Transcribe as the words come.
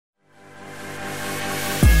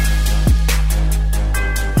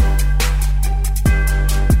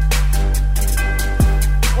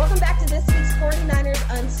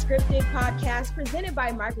presented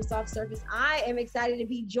by Microsoft Surface. I am excited to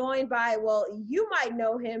be joined by, well, you might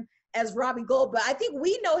know him as Robbie Gould, but I think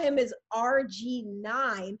we know him as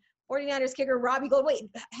RG9, 49ers kicker Robbie Gould. Wait,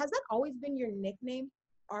 has that always been your nickname?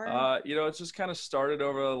 It's just kind of started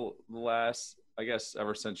over the last, I guess,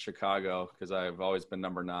 ever since Chicago, because I've always been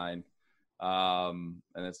number 9. And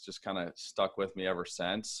it's just kind of stuck with me ever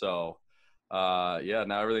since. So, now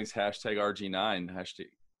everything's hashtag RG9, hashtag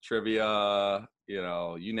trivia,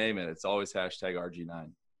 you name it. It's always hashtag RG9.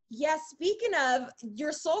 Yeah, speaking of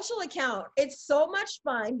your social account, it's so much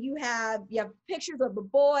fun. You have pictures of the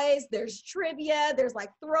boys, there's trivia, there's like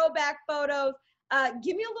throwback photos.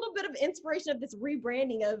 Give me a little bit of inspiration of this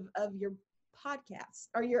rebranding of your podcast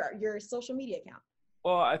or your social media account.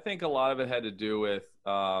 Well, I think a lot of it had to do with,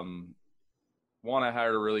 one, I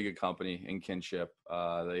hired a really good company in Kinship.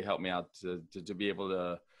 They helped me out to be able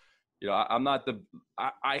to,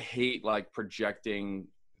 I hate like projecting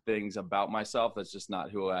things about myself. That's just not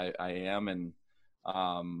who I am. And,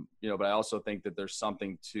 but I also think that there's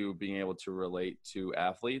something to being able to relate to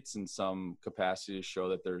athletes in some capacity to show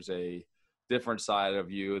that there's a different side of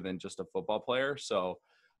you than just a football player. So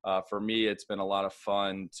for me, it's been a lot of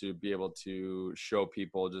fun to be able to show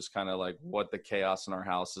people just kind of like what the chaos in our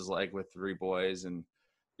house is like with 3 boys. And,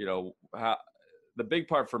 how the big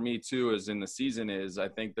part for me too is in the season is I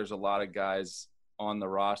think there's a lot of guys on the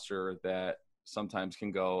roster that sometimes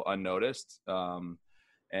can go unnoticed. I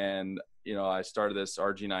started this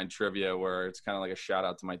RG9 trivia where it's kind of like a shout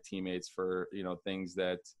out to my teammates for, things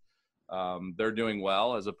that they're doing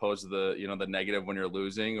well, as opposed to the negative when you're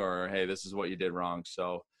losing, or, hey, this is what you did wrong.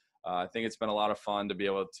 So I think it's been a lot of fun to be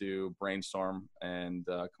able to brainstorm and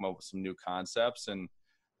come up with some new concepts. And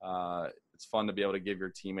it's fun to be able to give your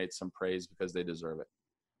teammates some praise because they deserve it.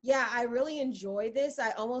 Yeah, I really enjoy this. I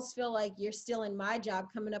almost feel like you're still in my job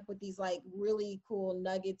coming up with these like really cool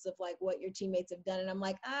nuggets of like what your teammates have done. And I'm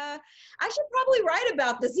like, I should probably write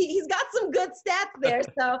about this. He's got some good stats there.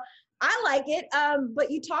 So I like it. But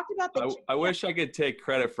you talked about I wish I could take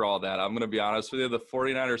credit for all that. I'm going to be honest with you. The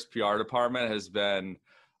 49ers PR department has been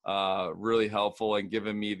really helpful and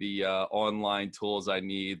given me the online tools I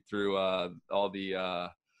need through all the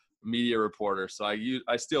media reporters. So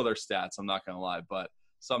I steal their stats. I'm not going to lie, but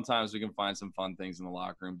sometimes we can find some fun things in the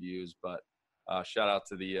locker room to use. But shout out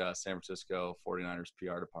to the San Francisco 49ers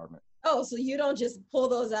PR department. Oh, so you don't just pull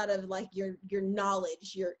those out of like your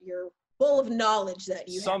knowledge, your full of knowledge that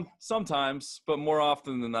you have. Sometimes, but more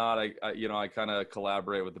often than not, I kind of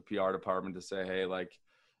collaborate with the PR department to say, hey, like,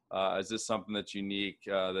 is this something that's unique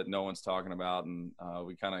that no one's talking about? And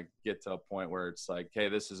we kind of get to a point where it's like, hey,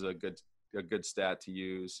 this is a good stat to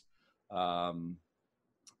use.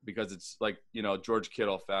 Because it's like, George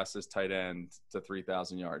Kittle, fastest tight end to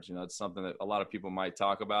 3,000 yards. It's something that a lot of people might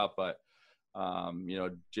talk about, but,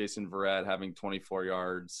 Jason Verrett having 24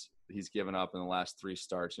 yards, he's given up in the last 3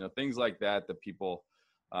 starts, things like that people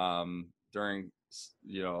during,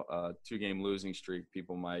 a 2-game losing streak,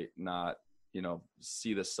 people might not,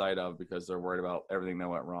 see the sight of because they're worried about everything that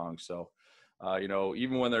went wrong. So,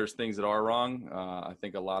 even when there's things that are wrong, I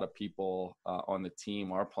think a lot of people on the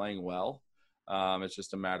team are playing well. It's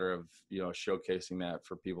just a matter of, showcasing that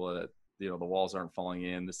for people that, the walls aren't falling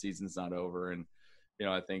in, the season's not over. And,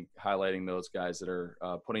 I think highlighting those guys that are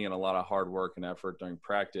putting in a lot of hard work and effort during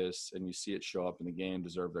practice and you see it show up in the game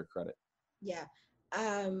deserve their credit. Yeah.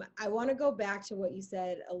 I want to go back to what you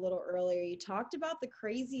said a little earlier. You talked about the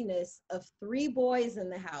craziness of 3 boys in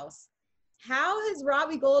the house. How has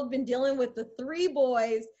Robbie Gould been dealing with the 3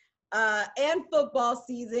 boys and football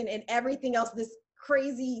season and everything else this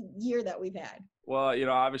crazy year that we've had? Well,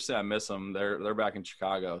 obviously I miss them. They're back in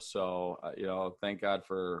Chicago. So, thank God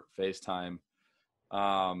for FaceTime.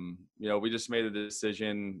 We just made a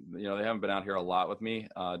decision, they haven't been out here a lot with me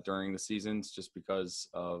during the seasons just because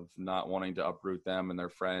of not wanting to uproot them and their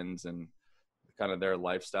friends and kind of their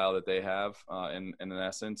lifestyle that they have in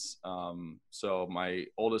essence. So my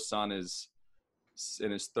oldest son is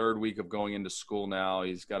in his 3rd week of going into school now.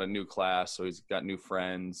 He's got a new class, so he's got new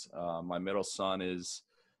friends. My middle son is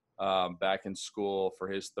back in school for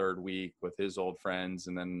his 3rd week with his old friends.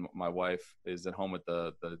 And then my wife is at home with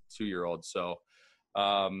the 2-year-old. So,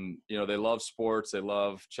 they love sports. They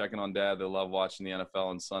love checking on dad. They love watching the NFL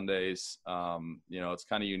on Sundays. It's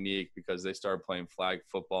kind of unique because they started playing flag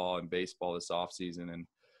football and baseball this off season.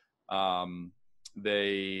 And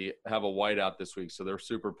they have a whiteout this week. So they're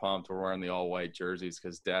super pumped. We're wearing the all white jerseys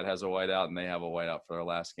because dad has a whiteout and they have a whiteout for their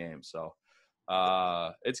last game. So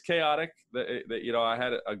it's chaotic. I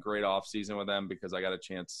had a great off season with them because I got a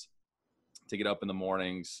chance to get up in the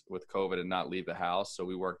mornings with COVID and not leave the house. So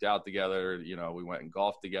we worked out together. We went and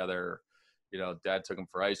golfed together. Dad took him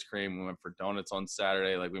for ice cream. We went for donuts on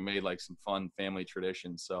Saturday. Like, we made like some fun family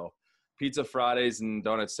traditions. So pizza Fridays and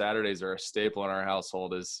donut Saturdays are a staple in our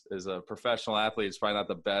household. As a professional athlete, it's probably not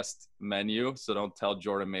the best menu, so don't tell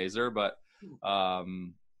Jordan Mazer, but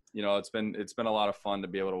it's been a lot of fun to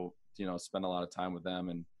be able to spend a lot of time with them.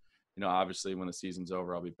 And obviously when the season's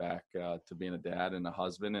over, I'll be back to being a dad and a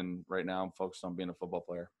husband, and right now I'm focused on being a football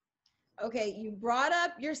player. Okay, you brought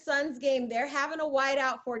up your son's game. They're having a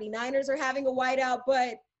whiteout. 49ers are having a whiteout,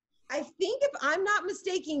 but I think, if I'm not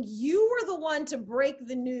mistaken, you were the one to break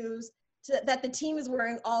the news that the team is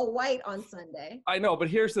wearing all white on Sunday. I know, but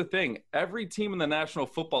here's the thing. Every team in the National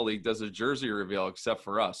Football League does a jersey reveal except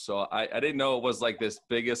for us. So I didn't know it was like this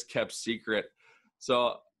biggest kept secret.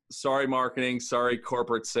 So sorry, marketing, sorry,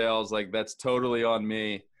 corporate sales. Like, that's totally on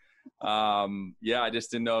me. I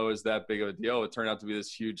just didn't know it was that big of a deal. It turned out to be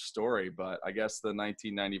this huge story, but I guess the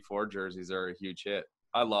 1994 jerseys are a huge hit.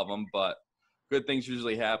 I love them, but good things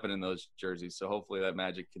usually happen in those jerseys. So hopefully that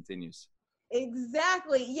magic continues.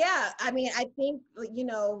 Exactly. Yeah. I mean, I think,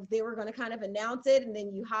 they were going to kind of announce it, and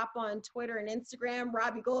then you hop on Twitter and Instagram.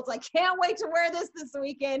 Robbie Gould's like, can't wait to wear this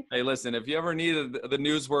weekend. Hey, listen, if you ever need the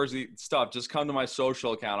newsworthy stuff, just come to my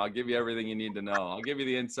social account. I'll give you everything you need to know. I'll give you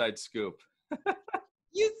the inside scoop.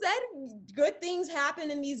 You said good things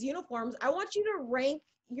happen in these uniforms. I want you to rank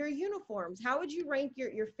your uniforms. How would you rank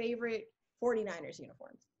your favorite 49ers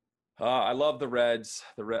uniforms? I love the Reds,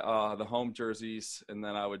 the home jerseys, and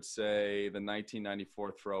then I would say the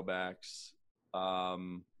 1994 throwbacks,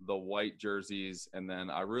 the white jerseys, and then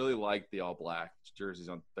I really like the all black jerseys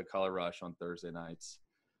on the Color Rush on Thursday nights.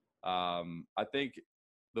 I think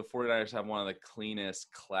the 49ers have one of the cleanest,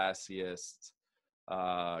 classiest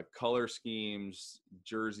color schemes,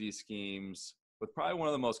 jersey schemes, with probably one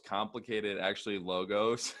of the most complicated actually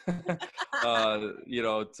logos, to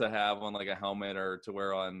have on like a helmet or to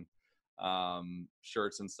wear on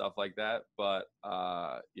shirts and stuff like that. But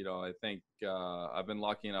I think I've been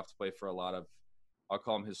lucky enough to play for a lot of, I'll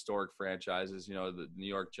call them historic franchises. The New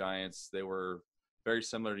York Giants, they were very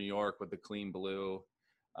similar to New York with the clean blue,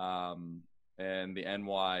 and the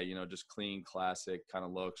NY, just clean, classic kind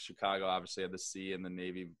of looks. Chicago obviously had the C and the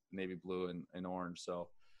navy blue and orange. So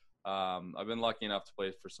I've been lucky enough to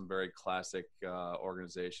play for some very classic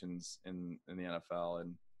organizations in the NFL,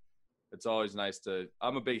 and it's always nice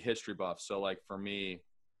I'm a big history buff. So like for me,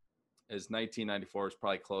 1994 is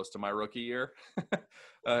probably close to my rookie year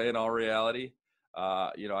in all reality.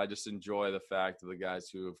 I just enjoy the fact of the guys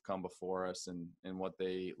who have come before us and what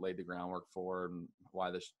they laid the groundwork for, and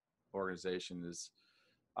why this organization has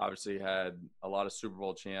obviously had a lot of Super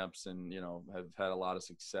Bowl champs and, have had a lot of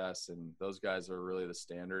success. And those guys are really the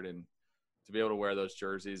standard. And to be able to wear those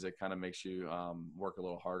jerseys, it kind of makes you work a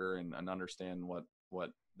little harder and understand what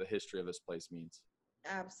the history of this place means.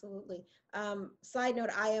 Absolutely. Side note,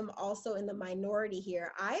 I am also in the minority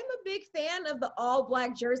here. I am a big fan of the all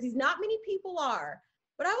black jerseys. Not many people are,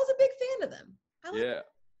 but I was a big fan of them.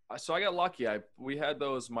 So I got lucky. We had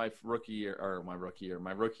those my rookie year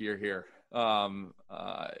here. And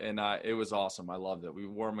it was awesome. I loved it. We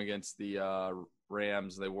wore them against the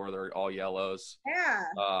Rams. They wore their all yellows.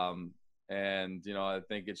 Yeah. And I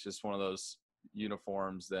think it's just one of those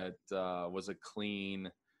uniforms that was a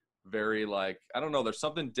clean, very I don't know, there's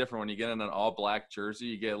something different when you get in an all black jersey.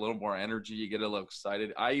 You get a little more energy, you get a little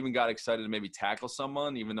excited. I even got excited to maybe tackle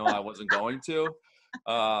someone even though I wasn't going to.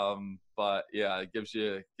 But yeah, it gives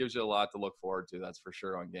you a lot to look forward to, that's for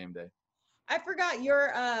sure, on game day. I forgot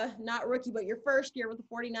your not rookie, but your first year with the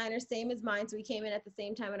 49ers, same as mine. So we came in at the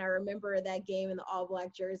same time, and I remember that game in the all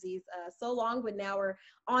black jerseys so long, but now we're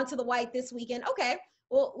on to the white this weekend. Okay,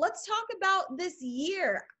 well, let's talk about this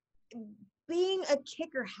year. Being a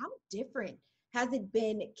kicker, how different has it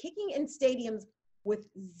been kicking in stadiums with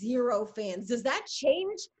 0 fans? Does that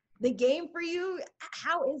change the game for you?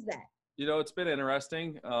 How is that? It's been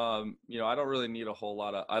interesting. I don't really need a whole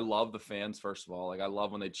lot I love the fans, first of all. I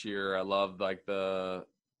love when they cheer. I love the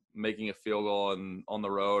making a field goal and on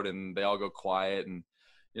the road and they all go quiet. And,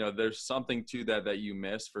 there's something to that you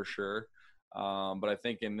miss for sure. But I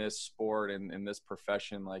think in this sport and in this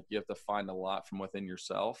profession, you have to find a lot from within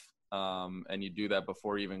yourself. And you do that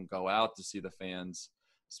before you even go out to see the fans,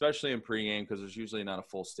 especially in pregame, because there's usually not a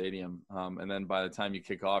full stadium. And then by the time you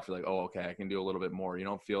kick off, you're like, oh, okay, I can do a little bit more. You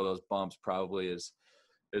don't feel those bumps probably as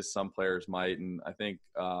some players might. And I think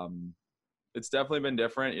it's definitely been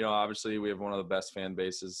different. Obviously we have one of the best fan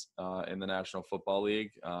bases in the National Football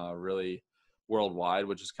League, really worldwide,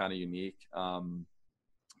 which is kind of unique.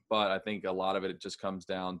 But I think a lot of it just comes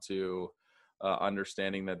down to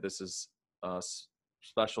understanding that this is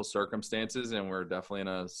special circumstances, and we're definitely in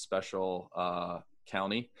a special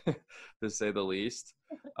county, to say the least.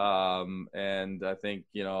 And I think,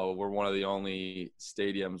 we're one of the only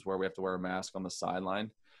stadiums where we have to wear a mask on the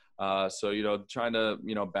sideline. So, trying to,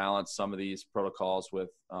 balance some of these protocols with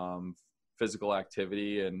physical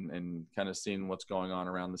activity and kind of seeing what's going on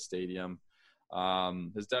around the stadium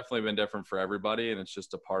has definitely been different for everybody. And it's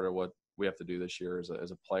just a part of what we have to do this year as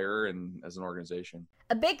a player and as an organization.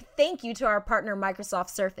 A big thank you to our partner, Microsoft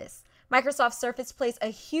Surface. Microsoft Surface plays a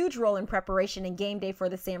huge role in preparation and game day for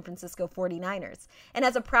the San Francisco 49ers. And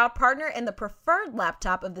as a proud partner and the preferred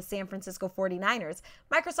laptop of the San Francisco 49ers,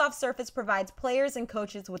 Microsoft Surface provides players and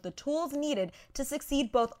coaches with the tools needed to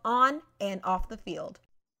succeed both on and off the field.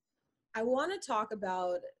 I want to talk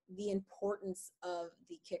about the importance of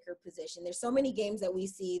the kicker position. There's so many games that we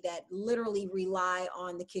see that literally rely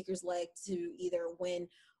on the kicker's leg to either win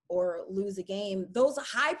or lose a game. Those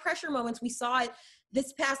high pressure moments, we saw it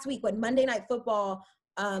this past week when Monday Night Football,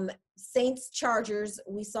 Saints Chargers,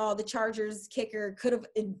 we saw the Chargers kicker could have,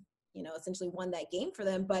 essentially won that game for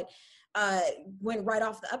them, but went right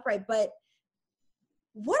off the upright. But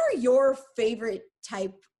what are your favorite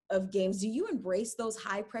type of games? Do you embrace those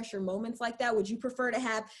high pressure moments like that? Would you prefer to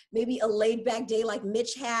have maybe a laid back day like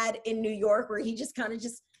Mitch had in New York where he just kind of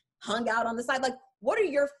just hung out on the side? Like, what are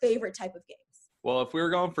your favorite type of games? Well, if we were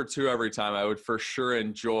going for 2 every time, I would for sure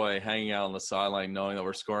enjoy hanging out on the sideline knowing that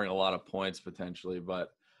we're scoring a lot of points potentially. But,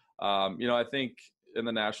 I think in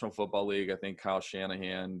the National Football League, I think Kyle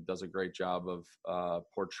Shanahan does a great job of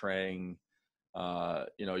portraying,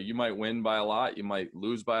 you might win by a lot, you might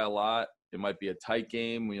lose by a lot. It might be a tight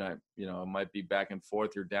game. It might be back and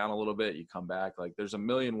forth. You're down a little bit, you come back. Like, there's a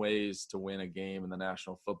million ways to win a game in the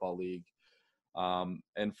National Football League.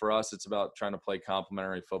 And for us, it's about trying to play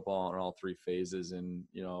complementary football in all 3 phases. And,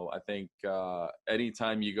 I think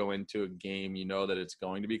anytime you go into a game, that it's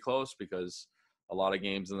going to be close because a lot of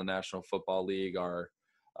games in the National Football League are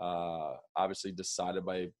obviously decided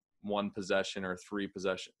by 1 possession or 3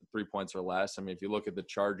 points or less. I mean, if you look at the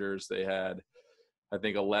Chargers, they had, I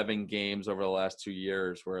think, 11 games over the last 2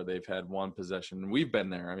 years where they've had 1 possession. And we've been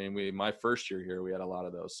there. I mean, my first year here, we had a lot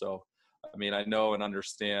of those. So, I mean, I know and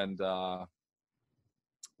understand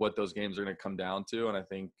what those games are going to come down to. And I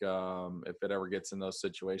think if it ever gets in those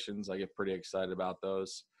situations, I get pretty excited about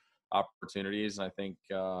those opportunities. And I think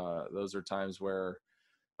those are times where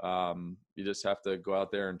you just have to go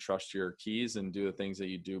out there and trust your keys and do the things that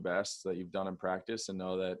you do best that you've done in practice and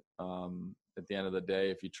know that at the end of the day,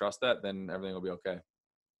 if you trust that, then everything will be okay.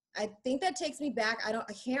 I think that takes me back.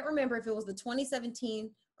 I can't remember if it was the 2017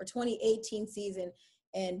 or 2018 season.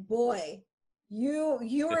 And boy, you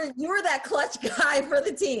were that clutch guy for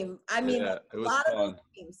the team. I mean, yeah, it was a lot fun. of those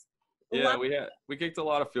games. Yeah, we kicked a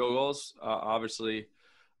lot of field goals. Obviously,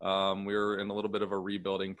 we were in a little bit of a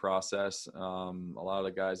rebuilding process. A lot of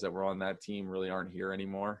the guys that were on that team really aren't here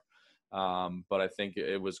anymore. But I think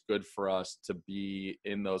it was good for us to be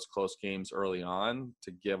in those close games early on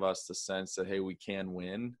to give us the sense that, hey, we can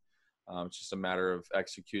win. It's just a matter of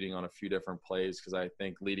executing on a few different plays because I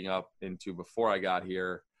think leading up into before I got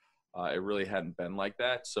here, it really hadn't been like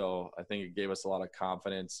that. So I think it gave us a lot of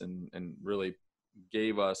confidence and really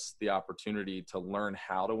gave us the opportunity to learn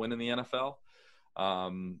how to win in the NFL.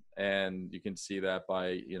 And you can see that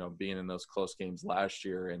by, being in those close games last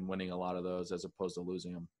year and winning a lot of those as opposed to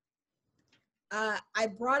losing them. I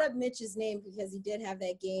brought up Mitch's name because he did have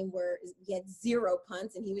that game where he had 0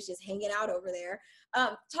 punts and he was just hanging out over there.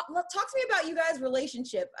 Talk to me about you guys'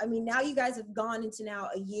 relationship. I mean, now you guys have gone into now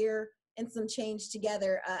a year and some change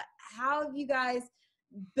together. How have you guys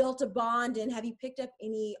built a bond, and have you picked up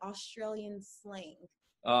any Australian slang?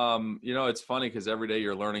 It's funny because every day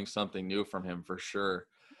you're learning something new from him for sure.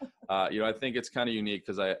 I think it's kind of unique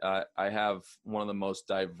because I have one of the most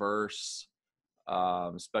diverse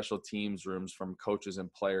special teams rooms from coaches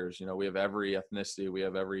and players. We have every ethnicity, we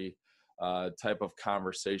have every type of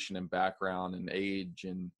conversation and background and age.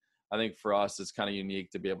 And I think for us, it's kind of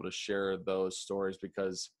unique to be able to share those stories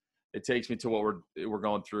because it takes me to what we're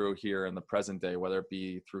going through here in the present day, whether it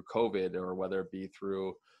be through COVID or whether it be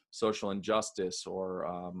through social injustice or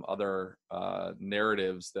other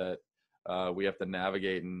narratives that we have to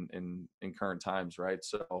navigate in current times, right?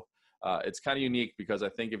 So it's kind of unique because I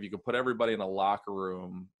think if you could put everybody in a locker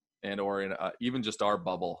room or in even just our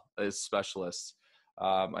bubble as specialists,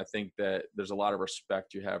 I think that there's a lot of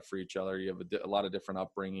respect you have for each other. You have a lot of different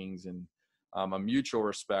upbringings and a mutual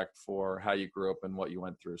respect for how you grew up and what you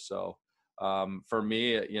went through. So for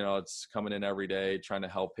me, it's coming in every day, trying to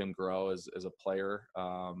help him grow as a player.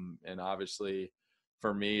 And obviously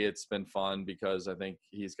for me, it's been fun because I think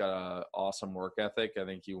he's got an awesome work ethic. I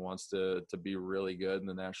think he wants to be really good in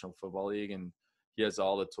the National Football League. And he has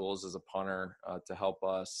all the tools as a punter to help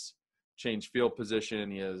us change field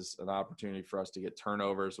position. He has an opportunity for us to get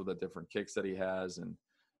turnovers with the different kicks that he has. And,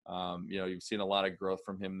 you've seen a lot of growth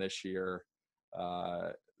from him this year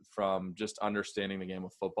from just understanding the game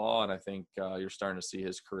of football. And I think you're starting to see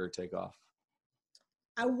his career take off.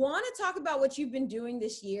 I want to talk about what you've been doing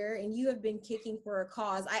this year, and you have been kicking for a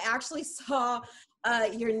cause. I actually saw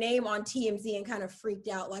your name on TMZ and kind of freaked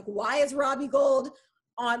out. Like, why is Robbie Gould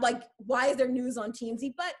on, like, why is there news on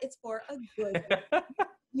TMZ? But it's for a good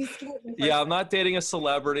Yeah, I'm not dating a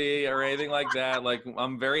celebrity or anything like that. Like,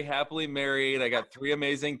 I'm very happily married. I got 3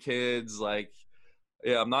 amazing kids. Like,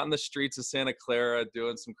 yeah, I'm not in the streets of Santa Clara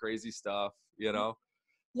doing some crazy stuff, You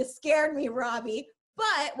scared me, Robbie.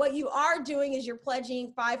 But what you are doing is you're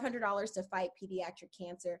pledging $500 to fight pediatric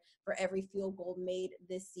cancer for every field goal made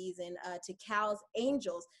this season to Cal's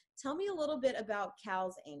Angels. Tell me a little bit about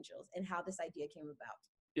Cal's Angels and how this idea came about.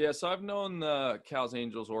 Yeah, so I've known the Cal's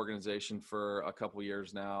Angels organization for a couple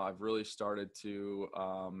years now. I've really started to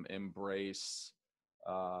embrace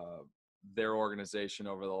their organization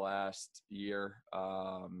over the last year.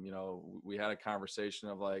 We had a conversation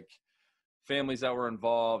of like families that were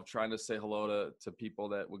involved, trying to say hello to people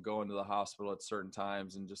that would go into the hospital at certain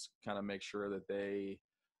times and just kind of make sure that they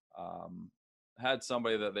had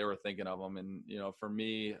somebody that they were thinking of them. And, for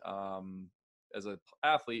me, as an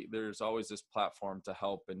athlete, there's always this platform to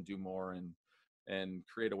help and do more and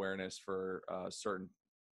create awareness for certain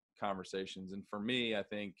conversations. And for me, I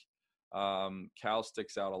think Cal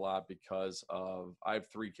sticks out a lot because I have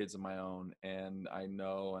 3 kids of my own, and I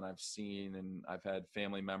know, and I've seen, and I've had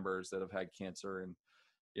family members that have had cancer. And,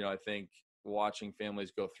 I think watching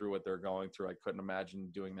families go through what they're going through, I couldn't imagine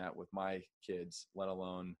doing that with my kids, let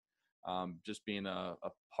alone just being a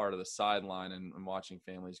part of the sideline and watching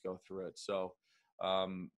families go through it. So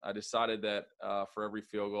I decided that for every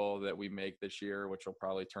field goal that we make this year, which will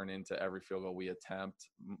probably turn into every field goal we attempt,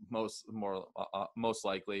 most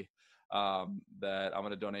likely, that I'm going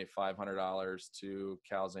to donate $500 to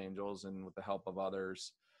Cal's Angels, and with the help of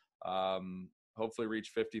others, hopefully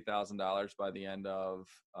reach $50,000 by the end of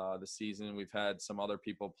the season. We've had some other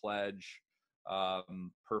people pledge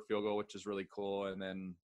per field goal, which is really cool. And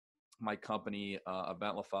then my company,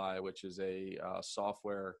 Eventlify, which is a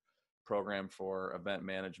software program for event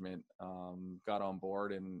management, got on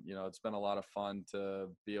board. And, it's been a lot of fun to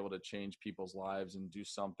be able to change people's lives and do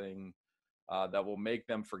something that will make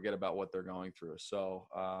them forget about what they're going through. So,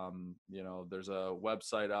 there's a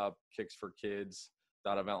website up,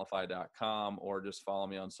 kicksforkids.eventlify.com, or just follow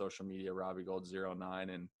me on social media, Robbie Gould 09.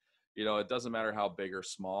 And, it doesn't matter how big or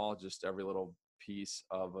small, just every little piece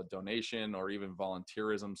of a donation or even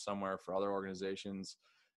volunteerism somewhere for other organizations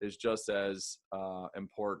is just as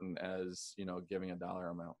important as, giving a dollar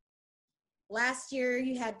amount. Last year,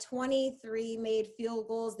 you had 23 made field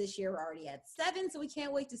goals. This year, we're already at 7. So we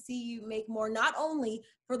can't wait to see you make more, not only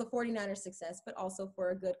for the 49ers success, but also for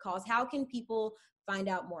a good cause. How can people find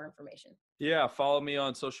out more information? Yeah, follow me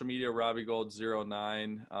on social media, Robbie Gould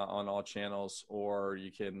 09 on all channels, or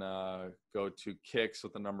you can go to kicks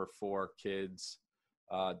with the number 4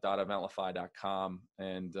 kids.eventlify.com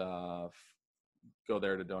and go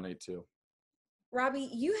there to donate too. Robbie,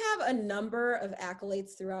 you have a number of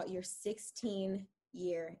accolades throughout your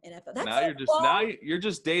 16-year NFL. Now you're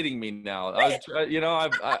just dating me now.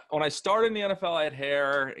 When I started in the NFL, I had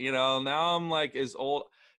hair. Now I'm like as old.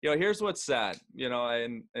 Here's what's sad.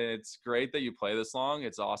 And it's great that you play this long.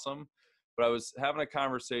 It's awesome. But I was having a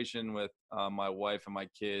conversation with my wife and my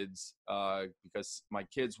kids because my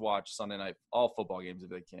kids watch Sunday night all football games if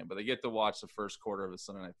they can, but they get to watch the first quarter of a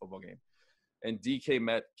Sunday night football game. And DK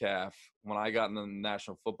Metcalf, when I got in the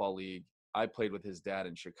National Football League, I played with his dad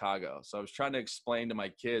in Chicago. So I was trying to explain to my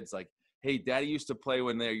kids, like, hey, daddy used to play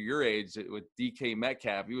when they're your age with DK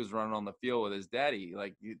Metcalf. He was running on the field with his daddy.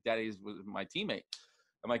 Like, daddy was my teammate.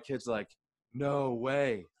 And my kids are like, no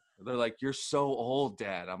way. They're like, you're so old,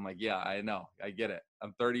 Dad. I'm like, yeah, I know. I get it.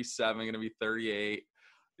 I'm 37, going to be 38.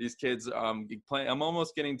 These kids, I'm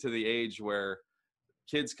almost getting to the age where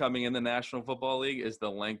kids coming in the National Football League is the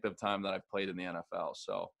length of time that I've played in the NFL.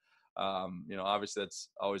 So, obviously that's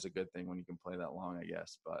always a good thing when you can play that long, I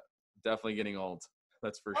guess, but definitely getting old.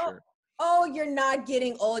 That's for sure. Oh, you're not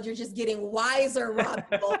getting old. You're just getting wiser, Rob.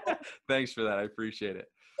 Thanks for that. I appreciate it.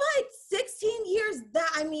 But 16 years,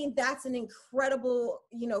 that's an incredible,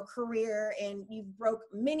 career. And you've broke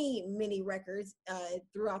many, many records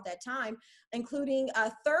throughout that time, including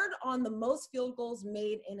third on the most field goals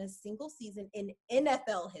made in a single season in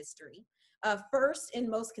NFL history. first in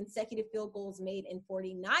most consecutive field goals made in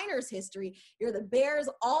 49ers history. You're the Bears'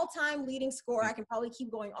 all-time leading scorer. I can probably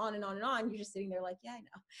keep going on and on and on. You're just sitting there like, yeah,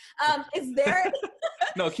 I know. Is there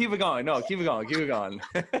No, keep it going. No, keep it going. Keep it going.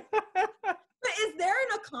 But is there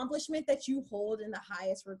an accomplishment that you hold in the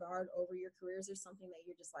highest regard over your careers, or something that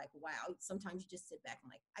you're just like, wow, sometimes you just sit back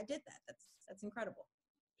and like, I did that. That's incredible.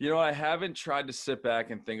 You know, I haven't tried to sit back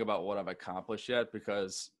and think about what I've accomplished yet,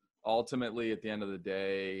 because ultimately at the end of the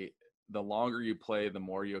day, the longer you play, the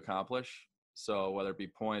more you accomplish. So whether it be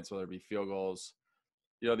points, whether it be field goals,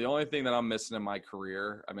 you know, the only thing that I'm missing in my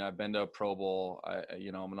career, I mean, I've been to a Pro Bowl.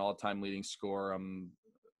 I'm an all-time leading scorer.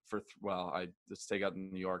 Let's take out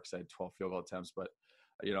New York, because I had 12 field goal attempts, but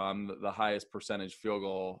you know, I'm the highest percentage field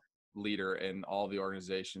goal leader in all the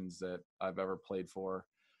organizations that I've ever played for.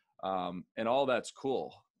 And all that's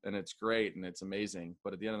cool and it's great and it's amazing.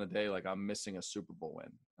 But at the end of the day, like, I'm missing a Super Bowl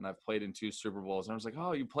win, and I've played in 2 Super Bowls. And I was like,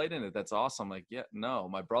 oh, you played in it. That's awesome. Like, yeah, no,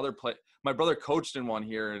 my brother coached in one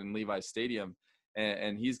here in Levi's Stadium,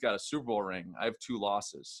 and he's got a Super Bowl ring. I have 2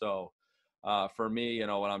 losses. So for me, you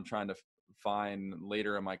know, what I'm trying to find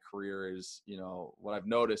later in my career is, you know, what I've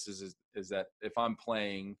noticed is that if I'm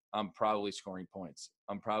playing, I'm probably scoring points.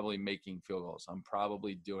 I'm probably making field goals. I'm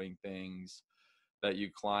probably doing things that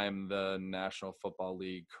you climb the National Football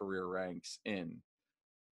League career ranks in.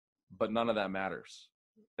 But none of that matters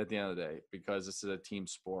at the end of the day, because this is a team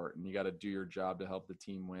sport and you got to do your job to help the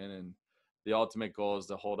team win. And the ultimate goal is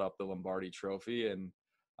to hold up the Lombardi Trophy. And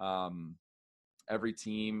every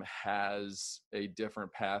team has a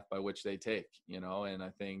different path by which they take, you know, and I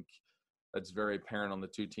think that's very apparent on the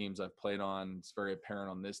 2 teams I've played on. It's very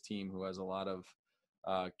apparent on this team, who has a lot of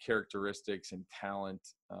characteristics and talent.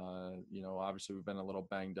 You know, obviously we've been a little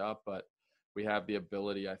banged up, but we have the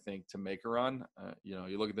ability, I think, to make a run. You know,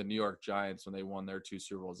 you look at the New York Giants when they won their 2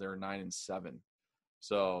 Super Bowls, they were 9-7.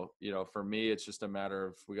 So, you know, for me, it's just a matter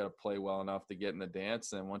of, we got to play well enough to get in the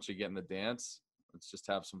dance. And once you get in the dance, let's just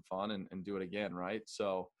have some fun and do it again. Right.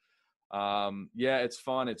 So, yeah, it's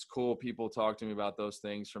fun. It's cool. People talk to me about those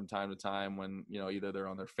things from time to time when, you know, either they're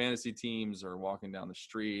on their fantasy teams or walking down the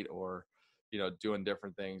street or, you know, doing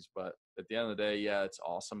different things. But at the end of the day, yeah, it's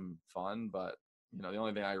awesome fun. But, you know, the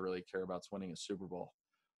only thing I really care about is winning a Super Bowl.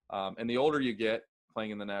 And the older you get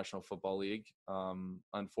playing in the National Football League,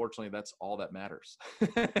 unfortunately, that's all that matters,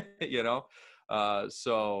 you know?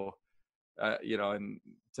 You know, and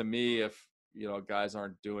to me, if, you know, guys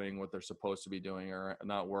aren't doing what they're supposed to be doing or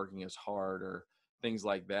not working as hard or things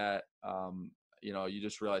like that, you know, you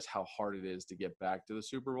just realize how hard it is to get back to the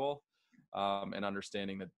Super Bowl, and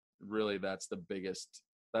understanding that really that's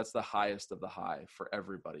the highest of the high for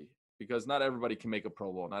everybody, because not everybody can make a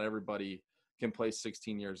Pro Bowl. Not everybody can play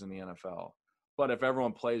 16 years in the NFL, but if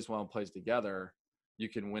everyone plays well and plays together, you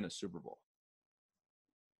can win a Super Bowl.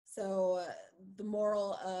 So the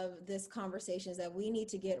moral of this conversation is that we need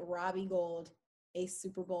to get Robbie Gould a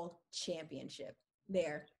Super Bowl championship.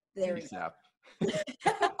 There we go.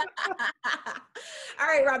 All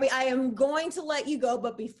right, Robbie, I am going to let you go,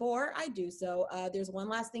 but before I do so, there's one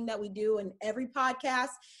last thing that we do in every podcast,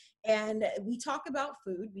 and we talk about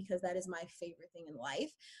food because that is my favorite thing in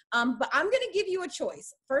life. But I'm going to give you a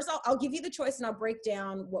choice. First, I'll give you the choice, and I'll break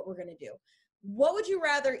down what we're going to do. What would you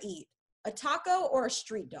rather eat? A taco or a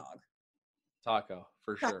street dog? Taco,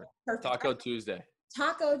 for sure. Perfect. Taco Tuesday.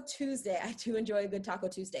 Taco Tuesday. I do enjoy a good Taco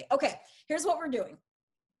Tuesday. Okay, here's what we're doing.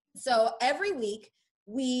 So every week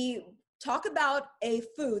we talk about a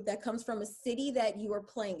food that comes from a city that you are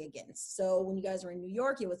playing against. So when you guys were in New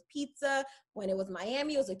York, it was pizza. When it was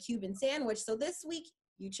Miami, it was a Cuban sandwich. So this week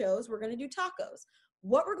you chose, we're going to do tacos.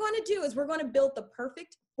 What we're going to do is we're going to build the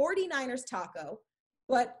perfect 49ers taco,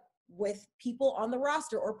 but with people on the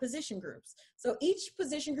roster or position groups. So each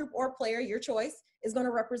position group or player, your choice, is going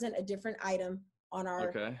to represent a different item on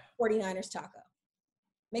our 49ers taco.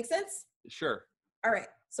 Make sense? Sure. All right.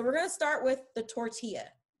 So we're going to start with the tortilla.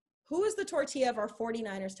 Who is the tortilla of our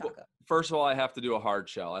 49ers taco? First of all, I have to do a hard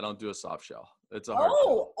shell. I don't do a soft shell. It's a hard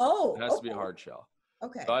shell. Oh, it has to be a hard shell.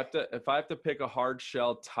 Okay. So if I have to pick a hard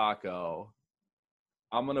shell taco,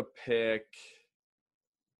 I'm going to pick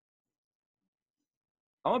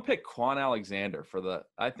Quan Alexander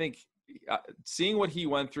I think seeing what he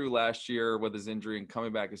went through last year with his injury and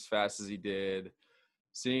coming back as fast as he did,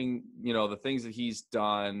 seeing, you know, the things that he's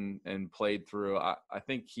done and played through, I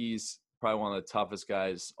think he's probably one of the toughest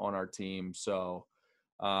guys on our team. So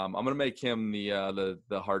I'm going to make him the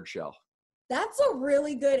hard shell. That's a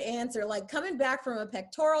really good answer. Like, coming back from a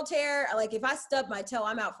pectoral tear, like if I stub my toe,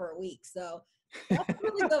 I'm out for a week. So that's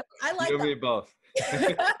really good. I like that. You and me both.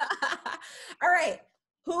 All right.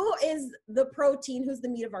 Who is the protein? Who's the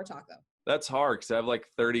meat of our taco? That's hard because I have like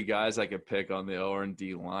 30 guys I could pick on the O and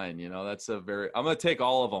D line. You know, I'm going to take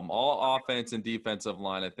all of them, all offense and defensive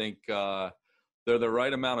line. I think they're the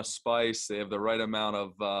right amount of spice. They have the right amount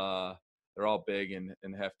of, they're all big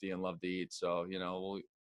and hefty and love to eat. So, you know,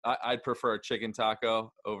 I'd prefer a chicken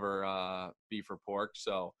taco over beef or pork.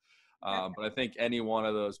 So, but I think any one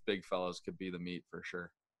of those big fellows could be the meat for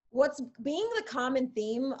sure. What's being the common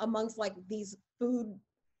theme amongst like these food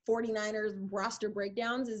 49ers roster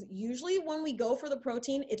breakdowns is usually when we go for the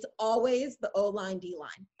protein, it's always the O-line,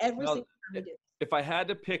 D-line. Every single time we do. If I had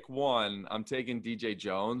to pick one, I'm taking DJ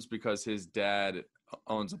Jones because his dad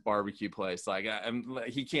owns a barbecue place. Like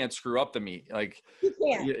he can't screw up the meat. Like he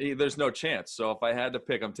can't. There's no chance. So if I had to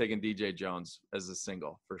pick, I'm taking DJ Jones as a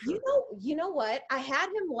single for sure. You know what? I had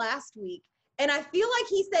him last week, and I feel like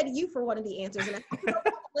he said you for one of the answers. And I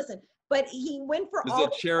listen, but he went for all.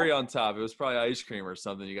 There's a cherry on top. It was probably ice cream or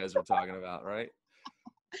something you guys were talking about, right?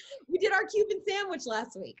 We did our Cuban sandwich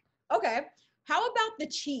last week. Okay. How about the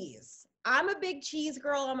cheese? I'm a big cheese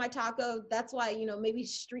girl on my taco. That's why, you know, maybe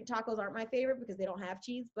street tacos aren't my favorite because they don't have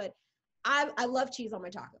cheese, but I love cheese on my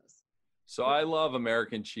tacos. So I love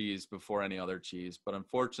American cheese before any other cheese, but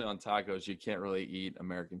unfortunately on tacos, you can't really eat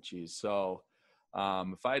American cheese. So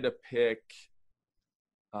if I had to pick,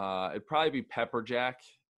 it'd probably be pepper jack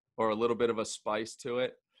or a little bit of a spice to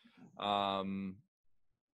it. I'm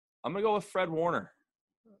going to go with Fred Warner.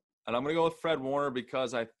 And I'm going to go with Fred Warner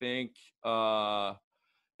because I think,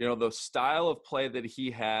 you know, the style of play that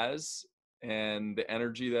he has and the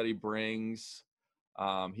energy that he brings,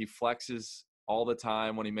 he flexes all the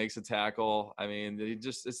time when he makes a tackle. I mean,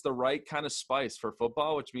 it's the right kind of spice for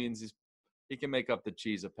football, which means he can make up the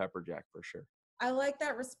cheese of pepper jack for sure. I like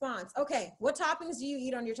that response. Okay. What toppings do you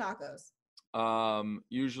eat on your tacos?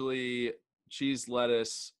 Usually cheese,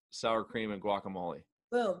 lettuce, sour cream, and guacamole.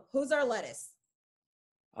 Boom. Who's our lettuce?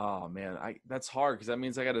 Oh man, that's hard because that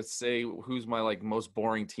means I got to say who's my like most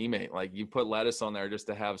boring teammate. Like you put lettuce on there just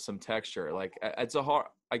to have some texture. Like I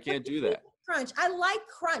can't do that. Crunch. I like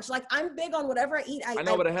crunch. Like I'm big on whatever I eat. I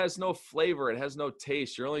know, but it has no flavor. It has no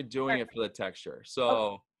taste. You're only doing it for the texture.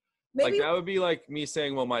 So maybe, like that would be like me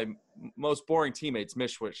saying, well, my most boring teammate's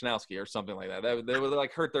Mitch Wishnowsky or something like that. They would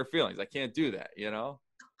like hurt their feelings. I can't do that, you know?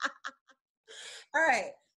 All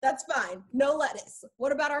right. That's fine. No lettuce.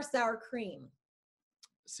 What about our sour cream?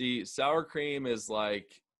 See, sour cream is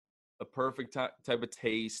like a perfect type of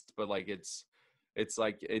taste, but like you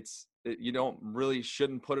don't really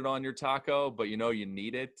shouldn't put it on your taco, but you know you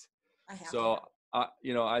need it.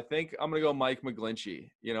 You know, I think I'm gonna go Mike McGlinchey.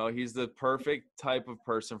 You know, he's the perfect type of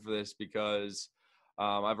person for this because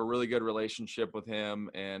I have a really good relationship with him,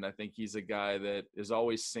 and I think he's a guy that is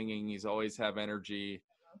always singing. He's always have energy.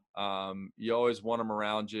 You always want him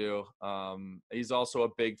around you. He's also a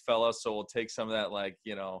big fella, so we'll take some of that, like,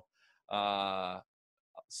 you know,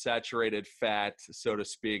 saturated fat, so to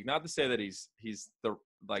speak. Not to say that he's the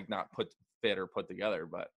like not put fit or put together,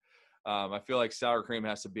 but I feel like sour cream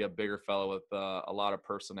has to be a bigger fellow with a lot of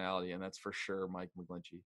personality, and that's for sure Mike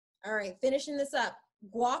McGlinchey. All right, finishing this up.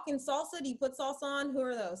 Guac and salsa. Do you put salsa on? Who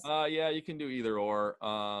are those? Yeah, you can do either or.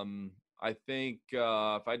 I think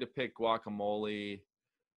if I had to pick guacamole,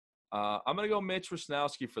 I'm going to go Mitch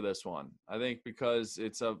Wishnowsky for this one. I think because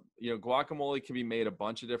it's guacamole can be made a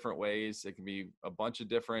bunch of different ways. It can be a bunch of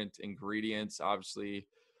different ingredients. Obviously,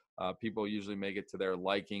 people usually make it to their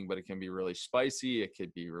liking, but it can be really spicy. It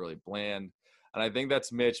could be really bland. And I think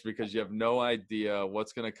that's Mitch because you have no idea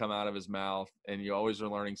what's going to come out of his mouth, and you always are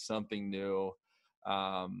learning something new.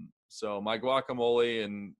 So my guacamole,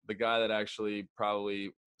 and the guy that actually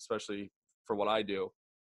probably, especially for what I do,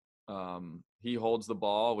 he holds the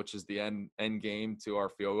ball, which is the end game to our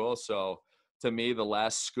field goal. So to me, the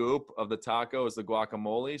last scoop of the taco is the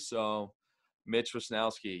guacamole. So Mitch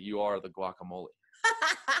Wishnowsky, you are the guacamole.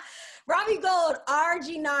 Robbie Gould,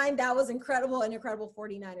 RG9. That was incredible. An incredible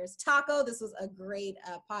 49ers taco. This was a great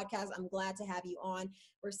podcast. I'm glad to have you on.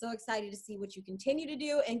 We're so excited to see what you continue to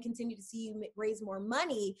do and continue to see you raise more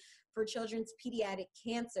money for children's pediatric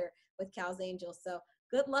cancer with Cal's Angels. So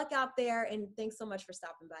good luck out there, and thanks so much for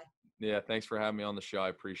stopping by. Yeah, thanks for having me on the show. I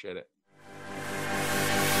appreciate it.